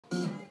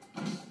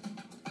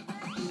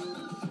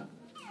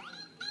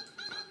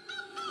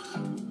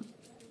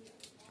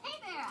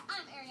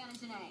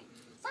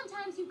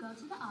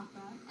to the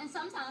opera, and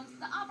sometimes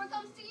the opera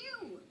comes to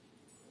you.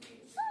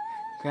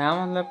 Come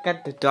and look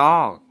at the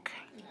dog.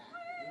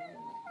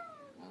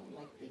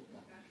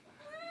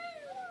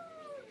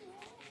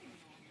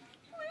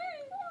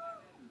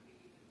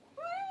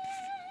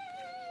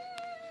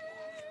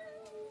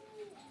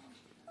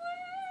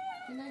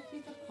 Can I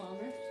keep a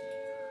plumber?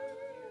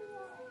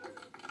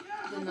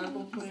 Then I'll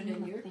go put it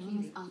in your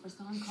famous opera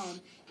song called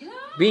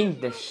Bring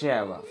the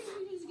sheriff.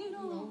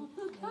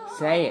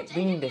 Say it,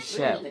 bring the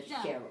sheriff.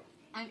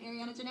 I'm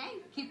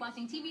MCRANEY. Keep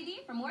watching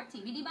TVD for more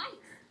TVD bites.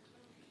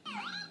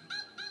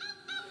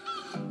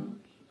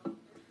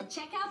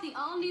 Check out the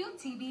all-new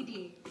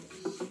TVD.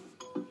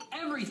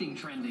 Everything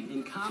trending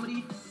in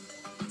comedy,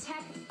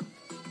 Tech,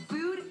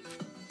 food,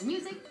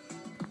 music,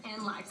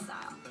 and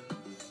lifestyle.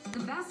 The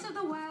best of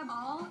the web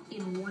all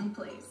in one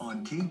place.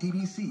 On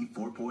KDBC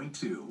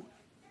 4.2.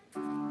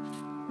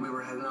 We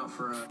were heading out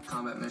for a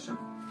combat mission.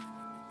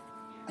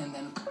 And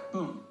then,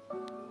 boom.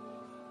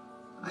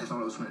 I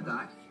thought I was going to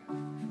die.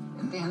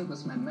 And Dan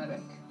was my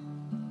medic.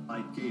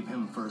 I gave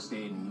him first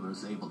aid and he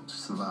was able to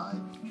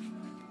survive.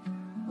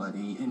 But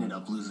he ended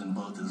up losing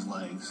both his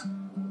legs.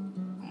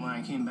 When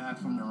I came back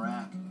from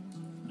Iraq,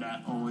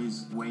 that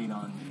always weighed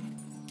on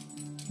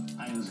me.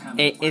 I was having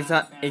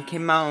It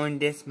came out on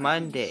this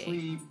Monday.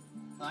 Sleep.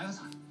 I was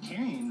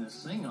carrying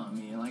this thing on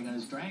me, like I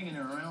was dragging it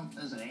around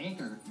as an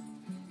anchor.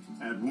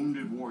 At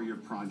Wounded Warrior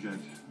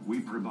Project, we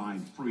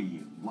provide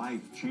free,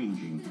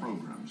 life-changing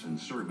programs and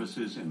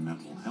services in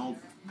mental health,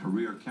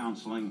 career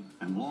counseling,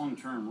 and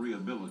long-term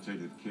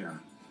rehabilitative care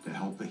to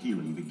help the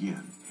healing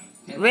begin.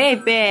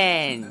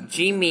 Raven,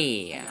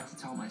 Jimmy. I got to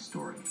tell my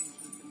story.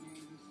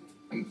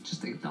 I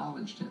just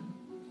acknowledged him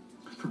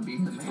for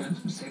being the man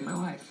who saved my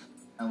life.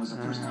 That was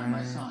the first time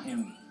I saw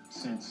him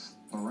since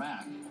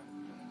Iraq.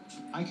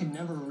 I could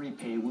never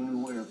repay Wounded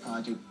Warrior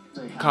Project.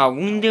 Called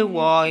Wounded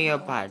Warrior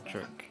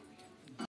Project.